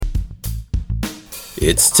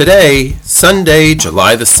It's today, Sunday,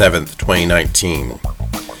 July the 7th, 2019.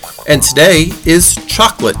 And today is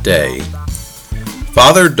Chocolate Day,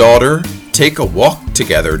 Father-Daughter Take a Walk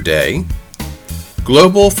Together Day,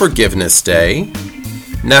 Global Forgiveness Day,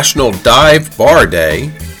 National Dive Bar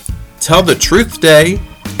Day, Tell the Truth Day,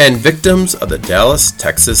 and Victims of the Dallas,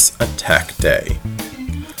 Texas Attack Day.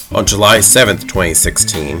 On July 7th,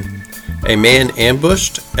 2016, a man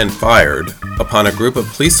ambushed and fired upon a group of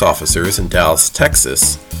police officers in Dallas,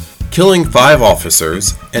 Texas, killing 5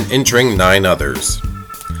 officers and injuring 9 others.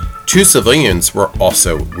 2 civilians were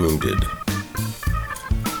also wounded.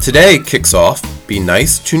 Today kicks off Be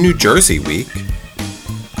Nice to New Jersey Week,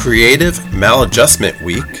 Creative Maladjustment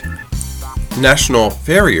Week, National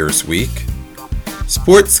Farriers Week,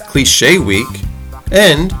 Sports Cliche Week,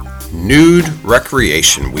 and Nude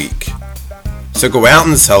Recreation Week. So go out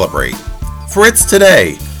and celebrate, for it's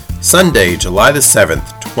today, Sunday, July the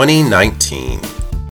 7th, 2019.